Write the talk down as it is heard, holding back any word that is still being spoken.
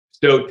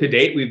So to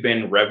date, we've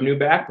been revenue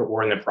backed, but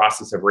we're in the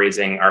process of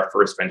raising our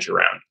first venture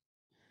round.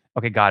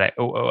 Okay, got it.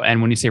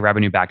 And when you say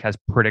revenue backed, has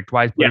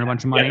PredictWise put in a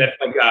bunch of money? Yeah,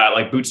 that's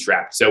like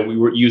bootstrapped. So we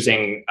were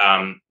using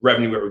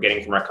revenue that we're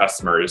getting from our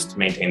customers to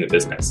maintain the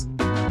business.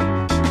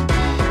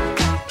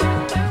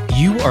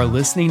 You are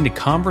listening to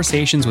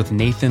Conversations with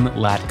Nathan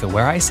Latka,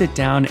 where I sit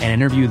down and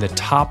interview the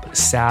top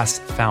SaaS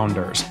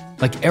founders,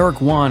 like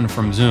Eric Yuan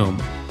from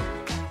Zoom.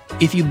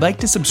 If you'd like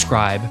to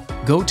subscribe,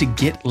 go to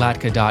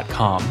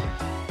getlatka.com.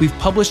 We've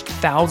published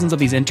thousands of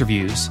these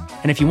interviews,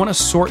 and if you want to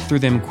sort through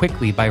them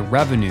quickly by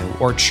revenue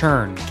or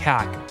churn,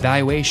 CAC,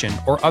 valuation,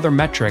 or other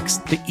metrics,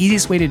 the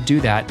easiest way to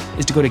do that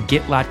is to go to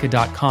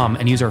getlatka.com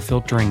and use our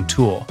filtering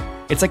tool.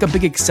 It's like a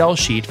big Excel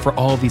sheet for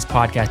all of these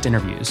podcast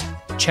interviews.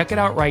 Check it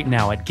out right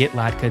now at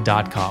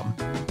getlatka.com.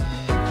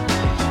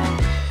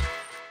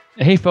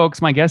 Hey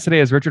folks, my guest today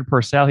is Richard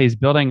Purcell. He's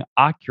building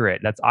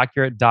Occurate. That's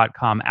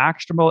occurate.com,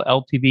 actionable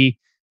LTV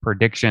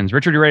predictions.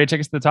 Richard, you ready to take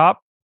us to the top?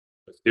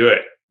 Let's do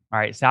it. All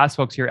right, SaaS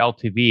folks here,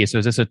 LTV. So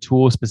is this a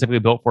tool specifically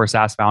built for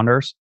SaaS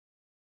founders?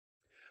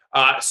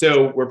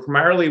 So we're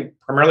primarily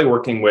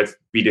working with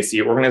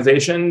B2C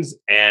organizations,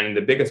 and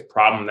the biggest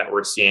problem that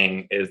we're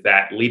seeing is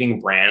that leading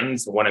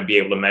brands want to be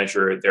able to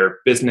measure their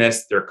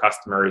business, their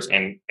customers,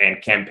 and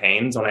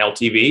campaigns on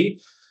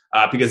LTV.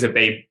 Because if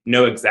they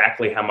know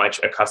exactly how much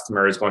a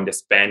customer is going to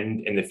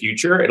spend in the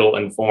future, it'll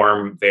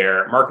inform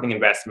their marketing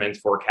investments,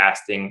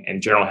 forecasting,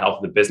 and general health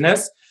of the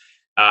business.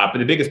 But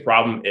the biggest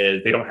problem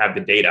is they don't have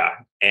the data,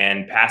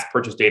 and past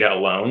purchase data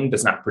alone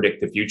does not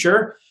predict the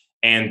future.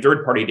 And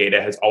third-party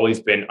data has always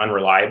been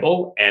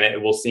unreliable, and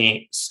it will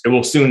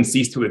soon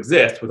cease to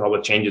exist with all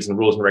the changes in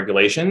rules and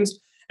regulations.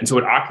 And so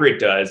what Occurate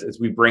does is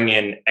we bring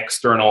in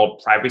external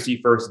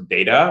privacy-first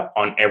data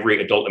on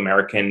every adult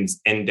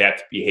American's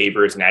in-depth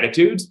behaviors and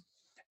attitudes.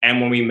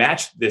 And when we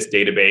match this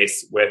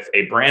database with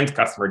a brand's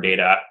customer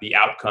data, the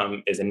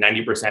outcome is a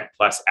 90%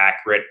 plus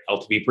accurate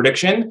LTV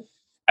prediction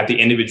at the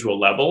individual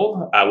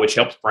level, which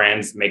helps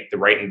brands make the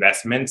right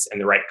investments and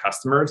the right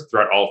customers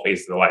throughout all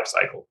phases of the life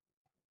cycle.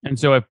 And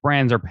so if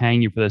brands are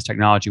paying you for this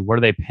technology, what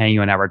are they paying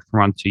you on average per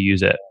month to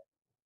use it?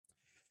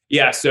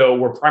 Yeah, so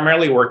we're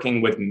primarily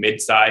working with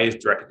mid-sized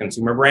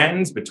direct-to-consumer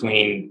brands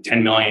between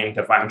 $10 million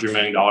to $500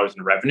 million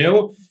in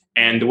revenue.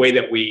 And the way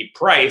that we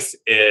price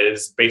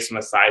is based on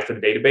the size of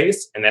the database,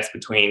 and that's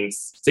between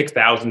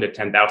 $6,000 to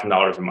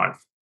 $10,000 a month.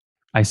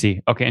 I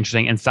see. Okay,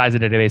 interesting. And size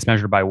of the database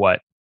measured by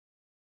what?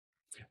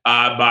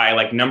 By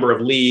like number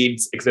of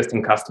leads,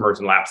 existing customers,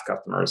 and lapsed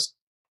customers.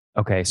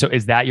 Okay, so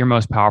is that your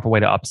most powerful way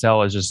to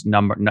upsell? Is just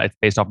it's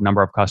based off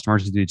number of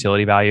customers, is the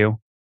utility value?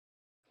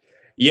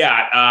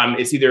 Yeah,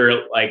 it's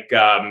either like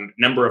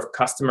number of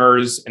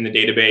customers in the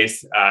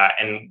database,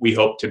 and we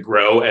hope to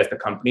grow as the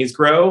companies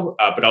grow.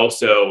 But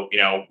also,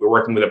 we're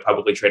working with a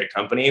publicly traded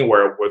company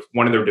where with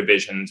one of their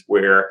divisions,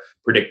 we're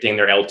predicting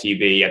their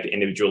LTV at the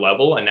individual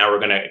level, and now we're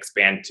going to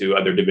expand to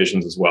other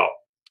divisions as well.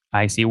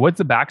 I see. What's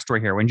the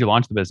backstory here? When did you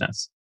launch the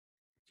business?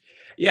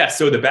 Yeah,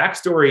 so the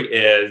backstory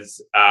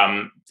is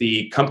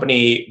the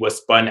company was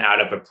spun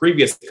out of a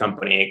previous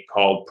company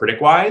called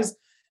PredictWise.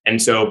 And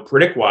so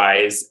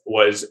PredictWise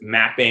was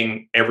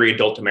mapping every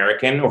adult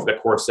American over the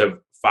course of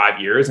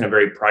 5 years in a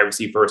very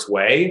privacy-first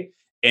way.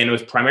 And it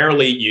was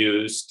primarily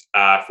used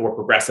for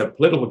progressive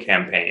political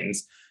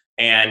campaigns.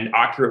 And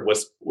Occurate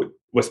was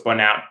spun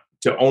out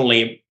to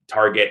only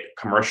target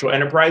commercial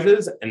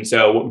enterprises. And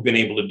so what we've been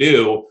able to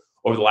do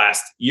over the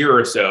last year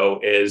or so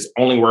is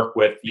only work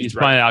with... You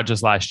spun it out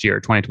just last year,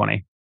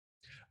 2020.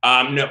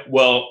 No,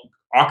 well...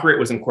 Occurate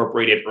was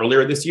incorporated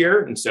earlier this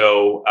year. And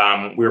so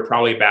we were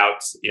probably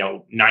about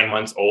 9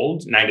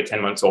 to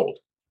 10 months old.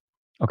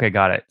 Okay,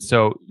 got it.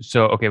 So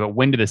okay, but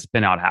when did the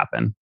spin out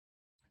happen?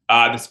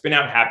 The spin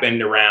out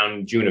happened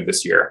around June of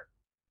this year.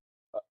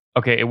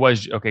 Okay,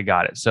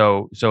 got it.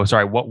 So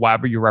sorry, why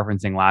were you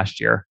referencing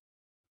last year?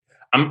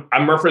 I'm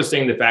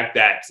referencing the fact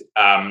that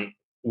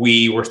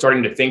we were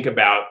starting to think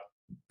about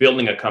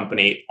building a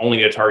company only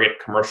to target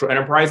commercial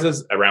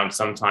enterprises around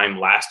sometime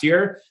last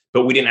year,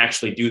 but we didn't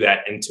actually do that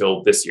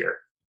until this year.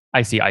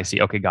 I see.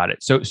 Okay, got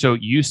it. So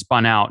you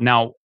spun out.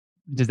 Now,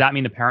 does that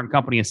mean the parent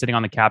company is sitting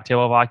on the cap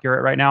table of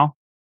Occurate right now?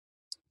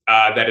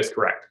 That is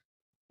correct.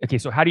 Okay,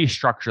 so how do you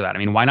structure that? I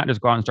mean, why not just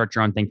go out and start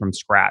your own thing from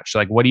scratch?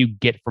 Like, what do you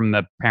get from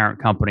the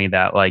parent company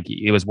that like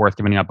it was worth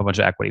giving up a bunch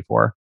of equity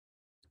for?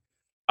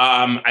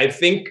 I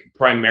think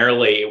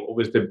primarily what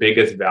was the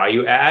biggest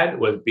value add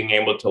was being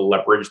able to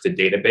leverage the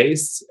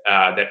database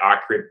that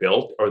Occurate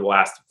built over the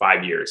last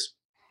 5 years.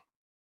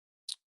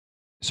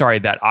 Sorry,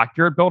 that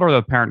Occurate built or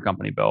the parent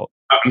company built?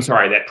 I'm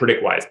sorry, that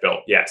PredictWise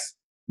built. Yes.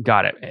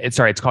 Got it.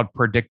 It's called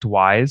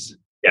PredictWise.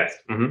 Yes.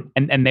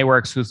 Mm-hmm. And they were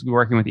exclusively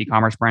working with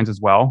e-commerce brands as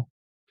well?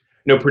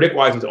 No,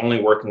 PredictWise was only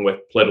working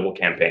with political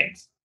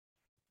campaigns.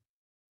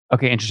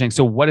 Okay, interesting.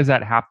 So what does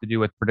that have to do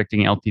with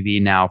predicting LTV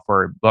now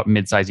for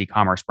mid-size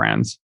e-commerce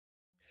brands?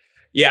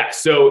 Yeah,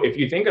 so if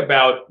you think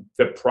about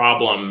the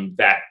problem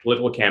that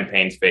political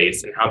campaigns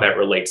face and how that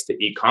relates to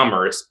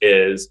e-commerce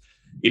is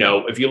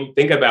If you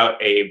think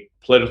about a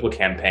political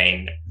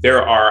campaign,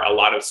 there are a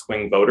lot of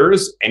swing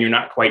voters, and you're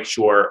not quite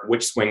sure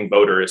which swing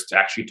voters to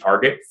actually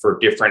target for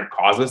different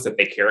causes that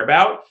they care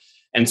about.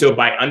 And so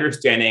by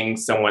understanding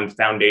someone's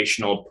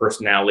foundational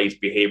personalities,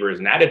 behaviors,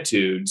 and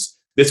attitudes,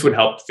 this would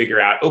help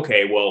figure out,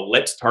 okay, well,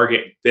 let's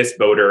target this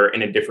voter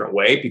in a different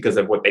way because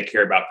of what they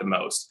care about the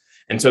most.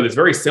 And so it's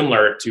very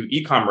similar to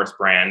e-commerce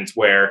brands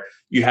where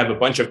you have a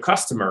bunch of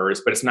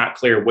customers, but it's not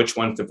clear which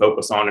ones to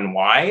focus on and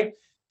why.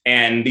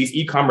 And these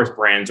e-commerce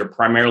brands are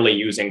primarily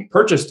using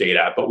purchase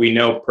data, but we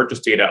know purchase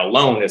data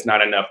alone is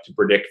not enough to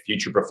predict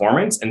future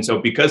performance. And so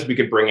because we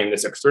could bring in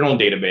this external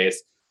database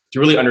to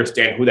really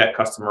understand who that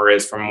customer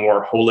is from a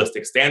more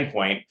holistic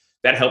standpoint,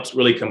 that helps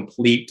really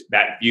complete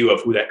that view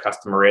of who that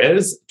customer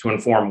is to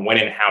inform when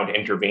and how to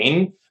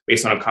intervene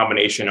based on a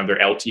combination of their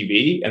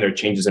LTV and their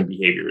changes in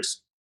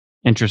behaviors.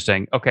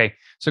 Interesting. Okay.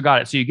 So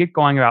got it. So you get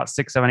going about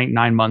 6, 7, 8,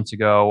 9 months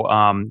ago,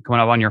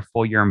 coming up on your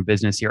full year in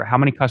business here. How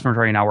many customers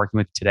are you now working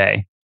with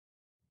today?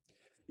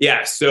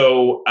 Yeah.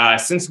 So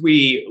since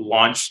we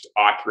launched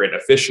Occurate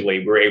officially,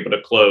 we were able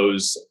to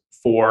close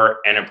 4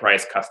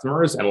 enterprise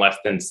customers in less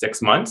than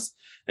 6 months.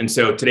 And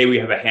so today we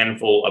have a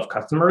handful of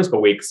customers,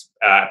 but we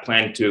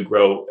plan to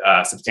grow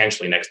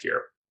substantially next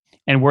year.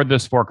 And where'd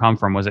those 4 come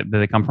from? Did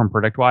they come from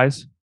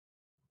PredictWise?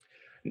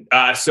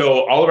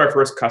 So all of our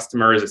first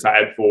customers,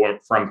 aside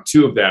from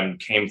 2 of them,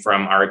 came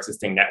from our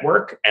existing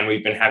network. And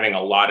we've been having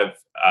a lot of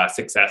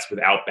success with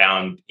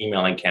outbound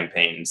emailing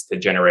campaigns to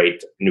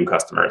generate new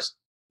customers.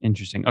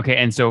 Interesting. Okay.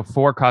 And so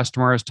 4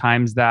 customers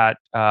times that,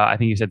 I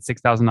think you said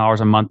 $6,000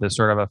 a month is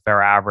sort of a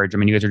fair average. I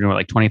mean, you guys are doing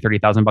like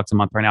 $20,000-$30,000 a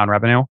month right now in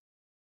revenue?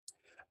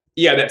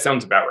 Yeah, that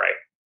sounds about right.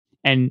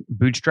 And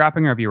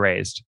bootstrapping, or have you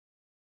raised?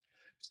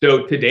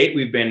 So to date,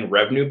 we've been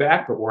revenue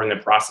backed, but we're in the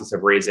process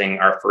of raising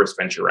our first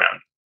venture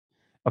round.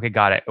 Okay,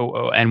 got it.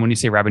 And when you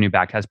say revenue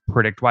backed, has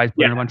PredictWise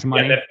put in a bunch of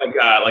money? Yeah, that's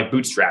like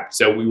bootstrapped.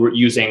 So we were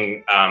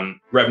using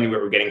revenue that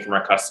we're getting from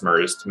our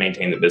customers to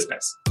maintain the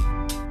business.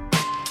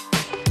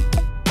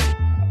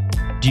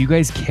 Do you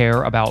guys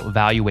care about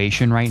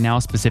valuation right now,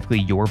 specifically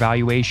your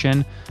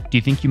valuation? Do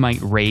you think you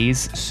might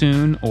raise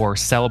soon or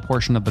sell a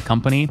portion of the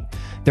company?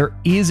 There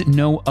is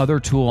no other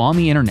tool on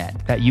the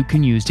internet that you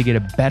can use to get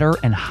a better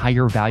and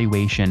higher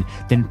valuation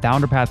than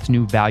FounderPath's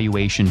new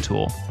valuation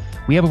tool.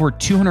 We have over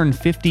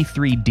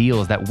 253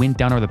 deals that went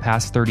down over the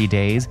past 30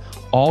 days,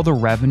 all the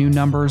revenue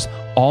numbers,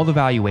 all the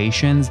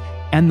valuations,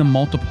 and the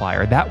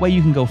multiplier. That way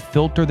you can go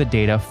filter the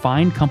data,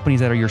 find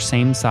companies that are your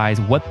same size,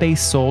 what they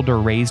sold or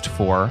raised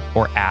for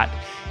or at,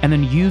 and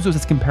then use those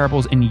as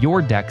comparables in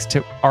your decks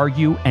to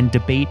argue and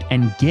debate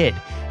and get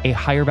a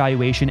higher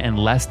valuation and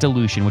less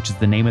dilution, which is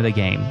the name of the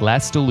game,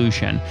 less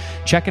dilution.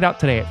 Check it out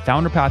today at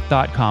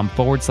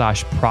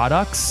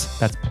founderpath.com/products,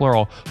 that's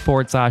plural,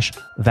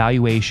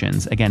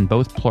 /valuations. Again,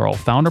 both plural,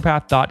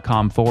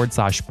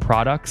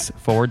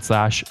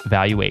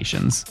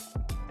 founderpath.com/products/valuations.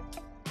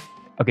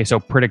 Okay, so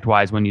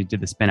PredictWise, when you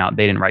did the spin out,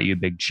 they didn't write you a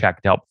big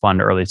check to help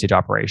fund early stage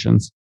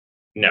operations?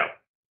 No.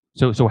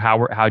 So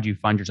how'd you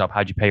fund yourself?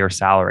 How'd you pay your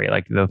salary,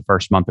 like the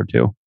first month or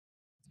 2?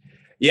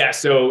 Yeah,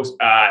 so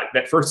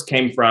that first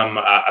came from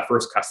a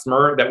first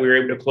customer that we were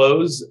able to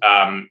close.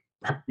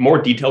 More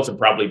details are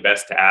probably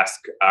best to ask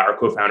our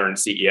co-founder and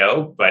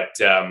CEO, but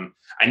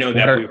I know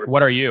that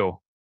What are you?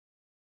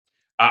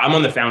 I'm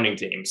on the founding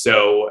team.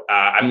 So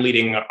I'm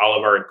leading all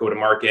of our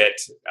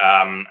go-to-market.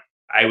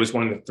 I was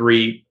one of the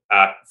 3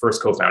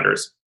 first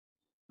co-founders.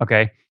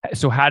 Okay.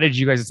 So how did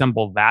you guys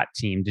assemble that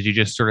team? Did you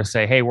just sort of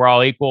say, hey, we're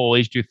all equal, we'll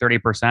each do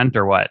 30%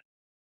 or what?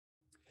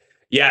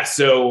 Yeah,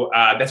 so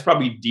that's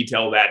probably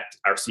detail that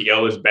our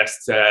CEO is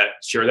best to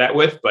share that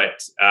with.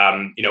 But,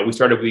 we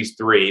started with these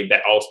 3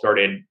 that all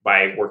started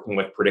by working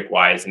with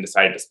PredictWise and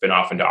decided to spin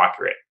off into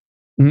Occurate.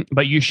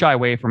 But you shy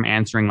away from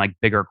answering like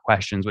bigger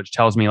questions, which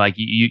tells me like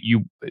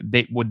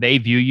would they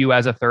view you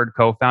as a third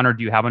co-founder?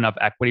 Do you have enough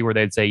equity where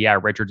they'd say, yeah,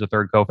 Richard's a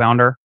third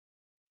co-founder?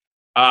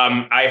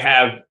 I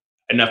have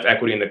enough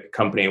equity in the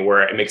company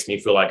where it makes me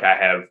feel like I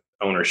have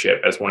ownership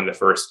as one of the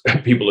first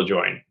people to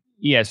join.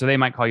 Yeah, so they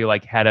might call you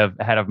like head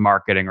of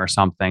marketing or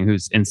something,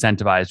 who's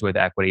incentivized with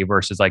equity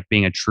versus like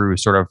being a true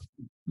sort of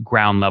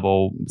ground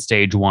level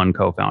stage 1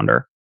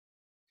 co-founder.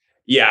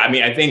 Yeah, I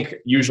mean, I think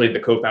usually the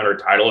co-founder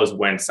title is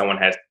when someone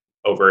has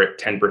over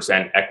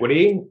 10%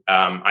 equity.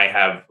 I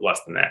have less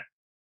than that.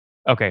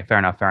 Okay, fair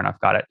enough.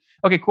 Got it.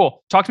 Okay,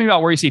 cool. Talk to me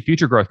about where you see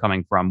future growth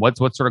coming from. What's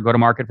sort of go to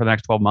market for the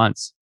next 12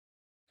 months?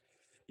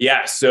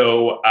 Yeah,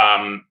 so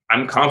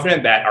I'm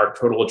confident that our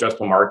total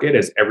addressable market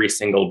is every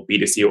single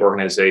B2C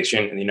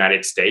organization in the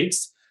United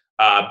States.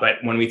 But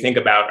when we think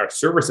about our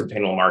service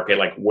obtainable market,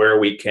 like where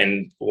we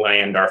can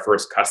land our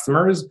first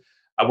customers,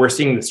 we're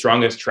seeing the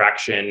strongest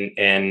traction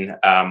in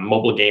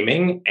mobile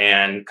gaming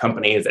and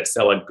companies that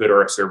sell a good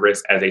or a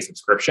service as a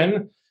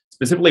subscription.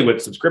 Specifically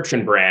with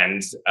subscription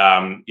brands,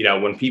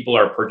 when people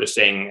are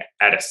purchasing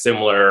at a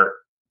similar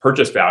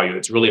purchase value,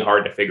 it's really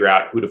hard to figure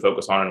out who to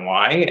focus on and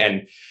why.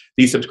 And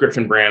these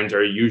subscription brands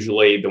are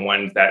usually the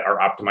ones that are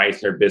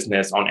optimizing their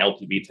business on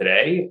LTV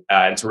today.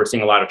 And so we're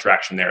seeing a lot of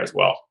traction there as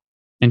well.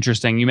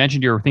 Interesting. You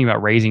mentioned you were thinking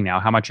about raising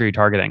now. How much are you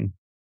targeting?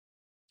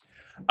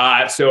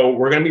 So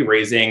we're going to be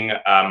raising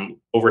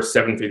over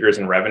 7 figures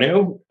in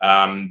revenue.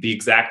 The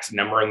exact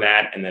number in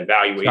that and the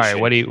valuation. Sorry,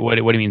 what do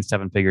you mean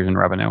 7 figures in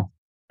revenue?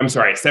 I'm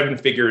sorry, 7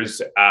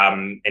 figures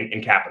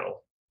in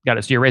capital. Got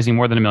it. So you're raising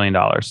more than $1 million.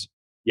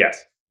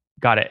 Yes.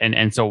 Got it.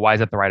 And so why is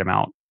that the right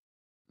amount?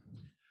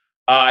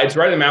 It's the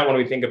right amount when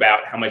we think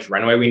about how much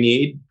runway we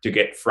need to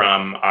get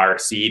from our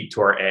seed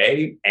to our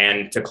A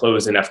and to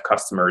close enough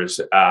customers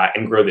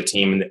and grow the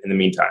team in the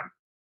meantime.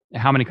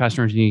 How many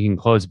customers do you can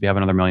close if you have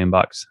another $1 million?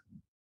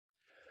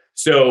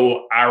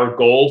 So our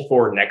goal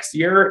for next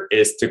year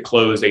is to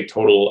close a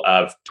total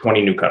of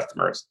 20 new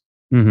customers.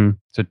 Mm-hmm.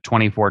 So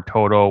 24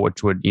 total,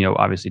 which would,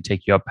 obviously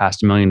take you up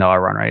past $1 million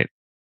run rate.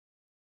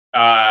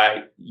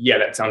 Yeah,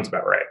 that sounds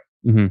about right.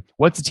 Mm-hmm.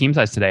 What's the team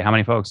size today? How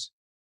many folks?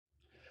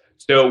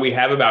 So we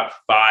have about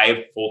 5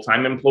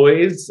 full-time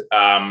employees.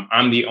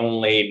 I'm the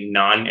only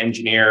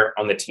non-engineer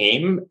on the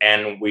team,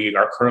 and we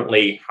are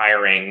currently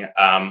hiring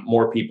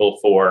more people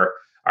for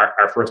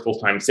our first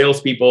full-time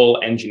salespeople,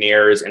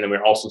 engineers, and then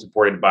we're also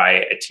supported by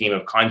a team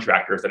of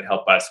contractors that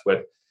help us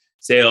with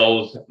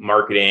sales,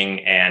 marketing,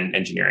 and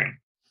engineering.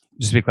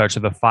 Just to be clear, so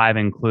the 5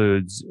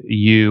 includes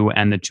you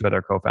and the 2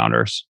 other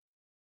co-founders.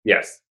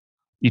 Yes.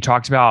 You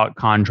talked about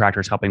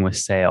contractors helping with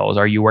sales.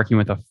 Are you working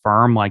with a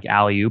firm like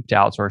Alley-Oop to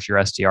outsource your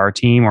SDR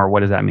team, or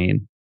what does that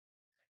mean?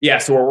 Yeah,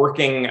 so we're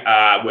working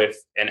with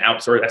an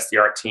outsourced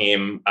SDR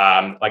team,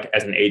 like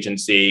as an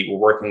agency. We're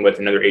working with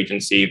another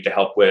agency to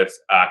help with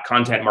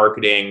content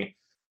marketing.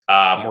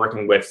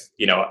 Working with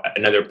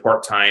another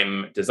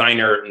part-time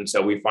designer, and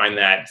so we find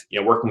that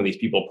working with these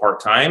people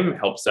part-time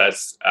helps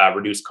us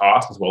reduce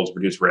costs as well as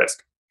reduce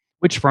risk.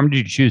 Which firm did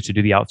you choose to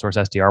do the outsourced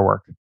SDR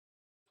work?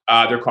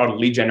 They're called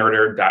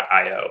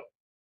leadgenerator.io.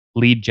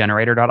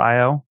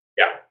 Leadgenerator.io?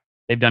 Yeah.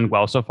 They've done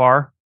well so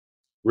far?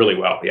 Really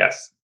well,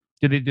 yes.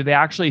 Do they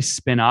actually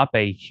spin up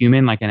a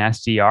human like an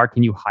SDR?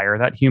 Can you hire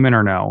that human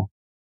or no?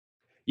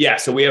 Yeah,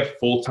 so we have 2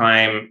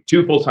 full-time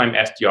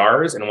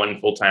SDRs and 1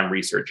 full-time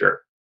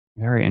researcher.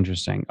 Very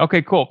interesting.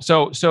 Okay, cool.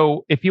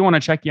 So if you want to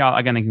check you out,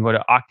 again, you can go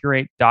to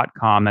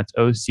Occurate.com. That's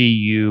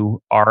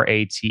OCURATE.com.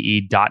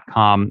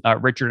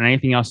 Richard,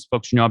 anything else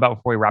folks should know about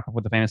before we wrap up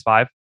with the famous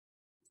 5?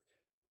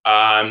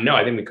 No,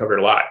 I think we covered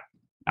a lot.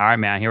 All right,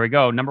 man. Here we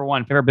go. Number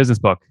 1, favorite business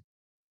book.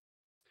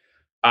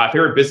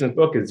 Favorite business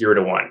book is 0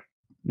 to 1.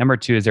 Number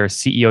 2, is there a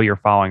CEO you're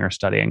following or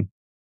studying?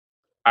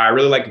 I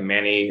really like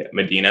Manny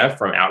Medina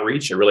from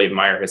Outreach. I really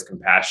admire his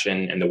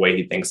compassion and the way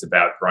he thinks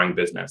about growing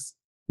business.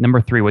 Number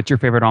 3, what's your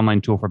favorite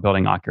online tool for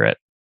building Occurate?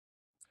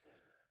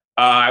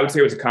 I would say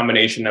it was a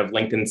combination of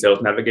LinkedIn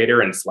Sales Navigator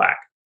and Slack.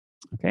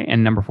 Okay.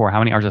 And number 4, how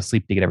many hours of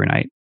sleep do you get every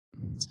night?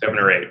 7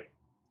 or 8.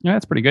 Yeah,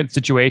 that's pretty good.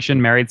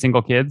 Situation, married,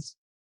 single, kids?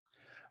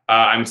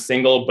 I'm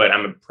single, but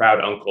I'm a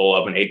proud uncle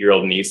of an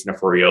 8-year-old niece and a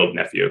 4-year-old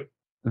nephew.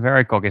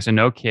 Very cool. Okay, so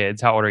no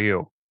kids. How old are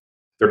you?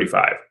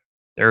 35.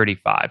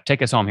 35.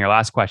 Take us home here.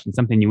 Last question.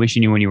 Something you wish you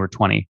knew when you were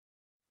 20.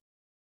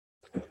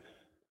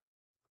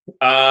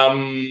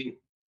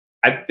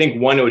 I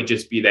think one, it would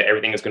just be that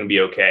everything is going to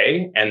be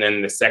okay. And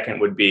then the second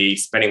would be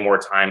spending more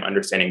time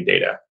understanding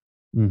data.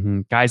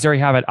 Mm-hmm. Guys, there you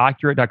have it.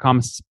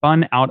 Occurate.com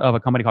spun out of a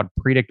company called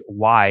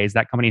PredictWise.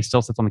 That company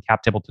still sits on the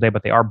cap table today,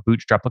 but they are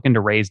bootstrapped, looking to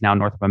raise now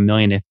north of $1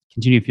 million to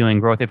continue fueling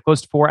growth. They've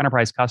closed 4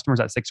 enterprise customers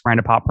at $6,000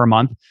 a pop per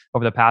month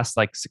over the past,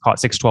 call it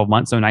 6-12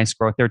 months. So nice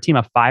growth. They're a team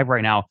of 5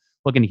 right now,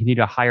 looking to continue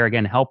to hire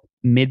again, help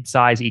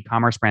mid-size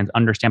e-commerce brands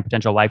understand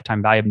potential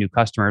lifetime value of new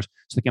customers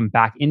so they can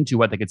back into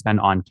what they could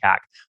spend on CAC.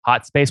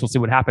 Hot space. We'll see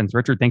what happens.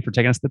 Richard, thanks for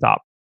taking us to the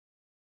top.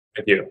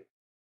 Thank you.